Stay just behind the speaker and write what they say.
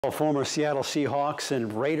Former Seattle Seahawks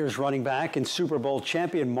and Raiders running back and Super Bowl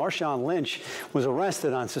champion Marshawn Lynch was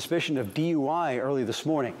arrested on suspicion of DUI early this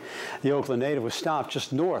morning. The Oakland native was stopped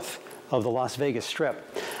just north of the Las Vegas Strip.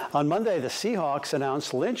 On Monday, the Seahawks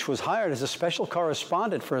announced Lynch was hired as a special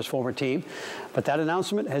correspondent for his former team, but that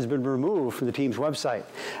announcement has been removed from the team's website.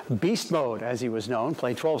 Beast Mode, as he was known,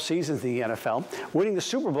 played 12 seasons in the NFL, winning the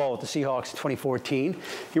Super Bowl with the Seahawks in 2014.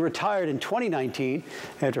 He retired in 2019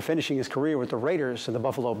 after finishing his career with the Raiders and the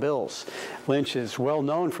Buffalo Bills. Lynch is well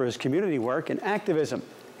known for his community work and activism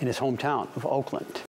in his hometown of Oakland.